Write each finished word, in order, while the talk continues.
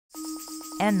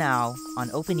And now, on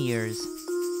Open Ears,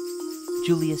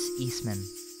 Julius Eastman.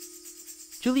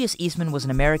 Julius Eastman was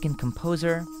an American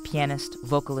composer, pianist,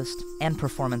 vocalist, and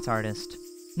performance artist.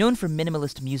 Known for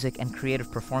minimalist music and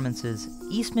creative performances,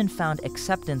 Eastman found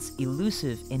acceptance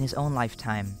elusive in his own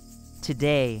lifetime.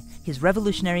 Today, his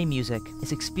revolutionary music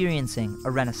is experiencing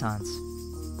a renaissance.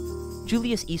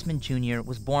 Julius Eastman Jr.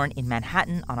 was born in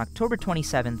Manhattan on October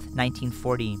 27,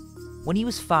 1940. When he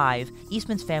was 5,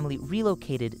 Eastman's family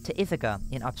relocated to Ithaca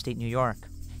in upstate New York.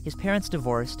 His parents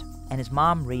divorced, and his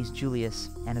mom raised Julius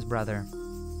and his brother.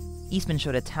 Eastman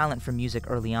showed a talent for music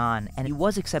early on, and he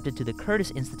was accepted to the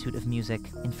Curtis Institute of Music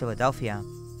in Philadelphia.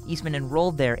 Eastman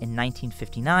enrolled there in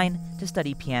 1959 to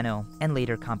study piano and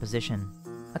later composition.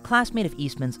 A classmate of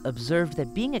Eastman's observed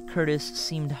that being at Curtis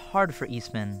seemed hard for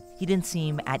Eastman. He didn't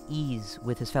seem at ease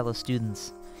with his fellow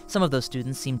students. Some of those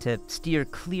students seemed to steer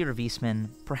clear of Eastman,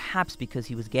 perhaps because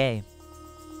he was gay.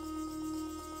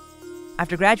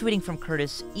 After graduating from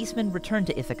Curtis, Eastman returned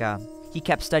to Ithaca. He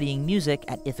kept studying music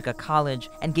at Ithaca College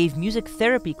and gave music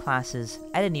therapy classes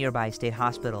at a nearby state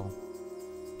hospital.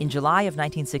 In July of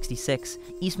 1966,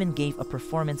 Eastman gave a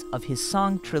performance of his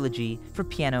song trilogy for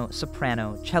piano,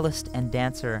 soprano, cellist, and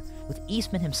dancer, with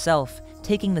Eastman himself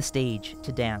taking the stage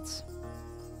to dance.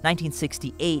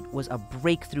 1968 was a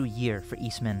breakthrough year for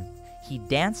Eastman. He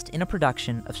danced in a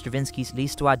production of Stravinsky's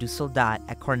L'Histoire du Soldat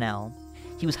at Cornell.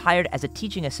 He was hired as a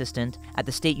teaching assistant at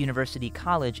the State University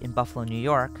College in Buffalo, New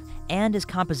York, and his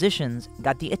compositions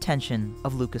got the attention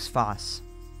of Lukas Foss.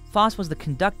 Foss was the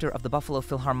conductor of the Buffalo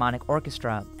Philharmonic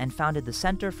Orchestra and founded the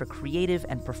Center for Creative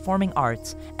and Performing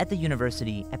Arts at the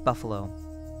University at Buffalo.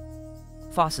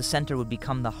 Foss's center would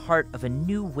become the heart of a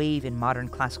new wave in modern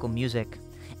classical music,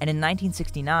 and in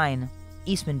 1969,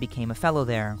 Eastman became a fellow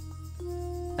there.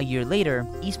 A year later,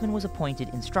 Eastman was appointed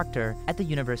instructor at the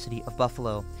University of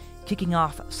Buffalo, kicking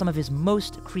off some of his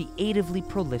most creatively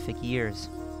prolific years.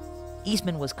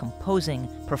 Eastman was composing,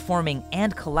 performing,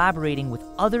 and collaborating with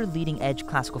other leading-edge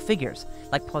classical figures,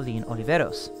 like Pauline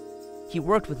Oliveros. He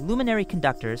worked with luminary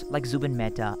conductors like Zubin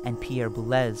Mehta and Pierre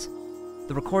Boulez.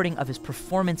 The recording of his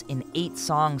performance in 8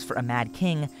 songs for a Mad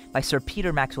King by Sir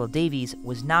Peter Maxwell Davies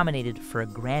was nominated for a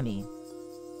Grammy.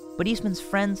 But Eastman's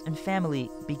friends and family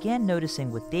began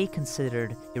noticing what they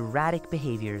considered erratic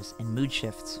behaviors and mood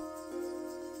shifts.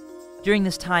 During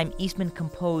this time, Eastman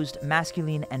composed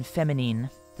Masculine and Feminine.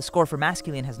 The score for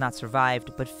Masculine has not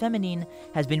survived, but Feminine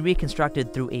has been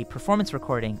reconstructed through a performance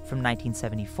recording from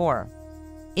 1974.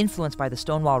 Influenced by the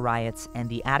Stonewall riots and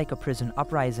the Attica prison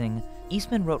uprising,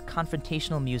 Eastman wrote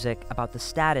confrontational music about the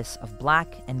status of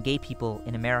black and gay people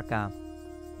in America.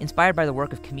 Inspired by the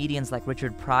work of comedians like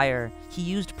Richard Pryor, he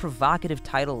used provocative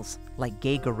titles like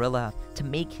Gay Gorilla to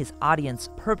make his audience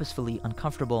purposefully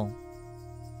uncomfortable.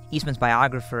 Eastman's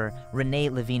biographer, Renee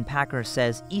Levine Packer,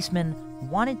 says Eastman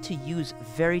wanted to use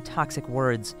very toxic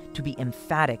words to be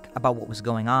emphatic about what was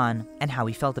going on and how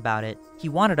he felt about it. He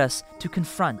wanted us to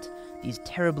confront these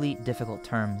terribly difficult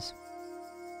terms.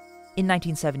 In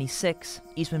 1976,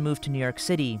 Eastman moved to New York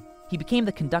City. He became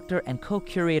the conductor and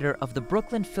co-curator of the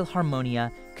Brooklyn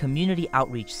Philharmonia Community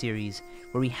Outreach Series,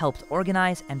 where he helped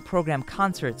organize and program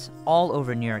concerts all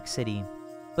over New York City.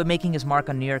 But making his mark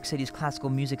on New York City's classical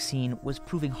music scene was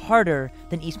proving harder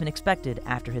than Eastman expected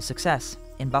after his success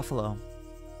in Buffalo.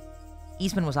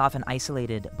 Eastman was often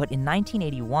isolated, but in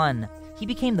 1981, he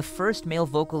became the first male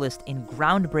vocalist in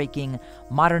groundbreaking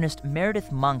modernist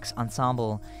Meredith Monk's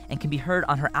ensemble and can be heard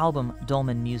on her album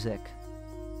Dolman Music.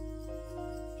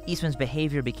 Eastman's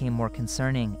behavior became more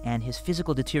concerning, and his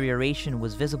physical deterioration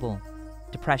was visible.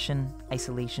 Depression,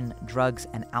 isolation, drugs,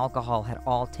 and alcohol had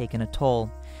all taken a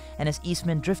toll, and as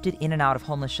Eastman drifted in and out of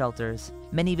homeless shelters,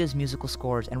 many of his musical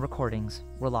scores and recordings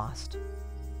were lost.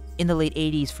 In the late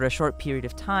 80s, for a short period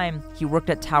of time, he worked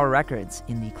at Tower Records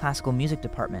in the classical music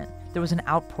department. There was an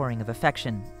outpouring of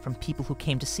affection from people who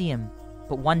came to see him,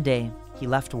 but one day, he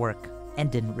left work and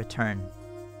didn't return.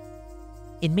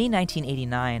 In May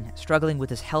 1989, struggling with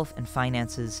his health and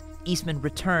finances, Eastman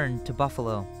returned to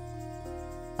Buffalo.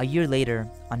 A year later,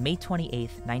 on May 28,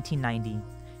 1990,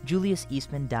 Julius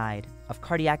Eastman died of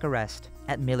cardiac arrest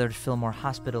at Millard Fillmore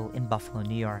Hospital in Buffalo,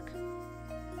 New York.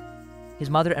 His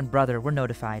mother and brother were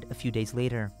notified a few days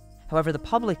later. However, the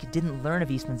public didn't learn of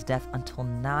Eastman's death until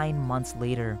 9 months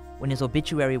later, when his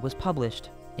obituary was published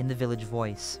in the Village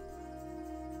Voice.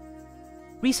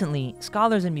 Recently,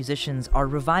 scholars and musicians are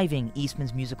reviving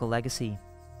Eastman's musical legacy.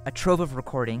 A trove of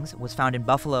recordings was found in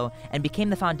Buffalo and became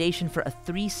the foundation for a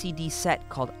 3-CD set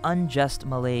called Unjust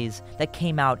Malaise that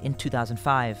came out in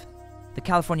 2005. The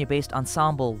California-based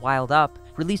ensemble Wild Up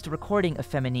released a recording of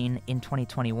Feminine in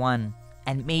 2021,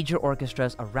 and major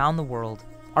orchestras around the world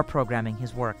are programming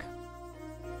his work.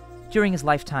 During his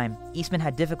lifetime, Eastman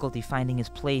had difficulty finding his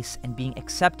place and being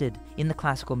accepted in the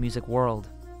classical music world.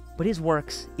 But his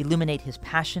works illuminate his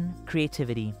passion,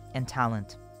 creativity, and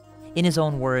talent. In his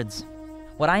own words,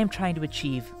 "What I am trying to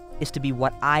achieve is to be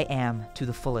what I am to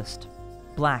the fullest.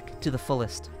 Black to the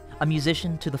fullest, a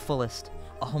musician to the fullest,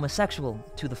 a homosexual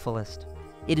to the fullest.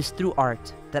 It is through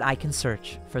art that I can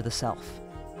search for the self."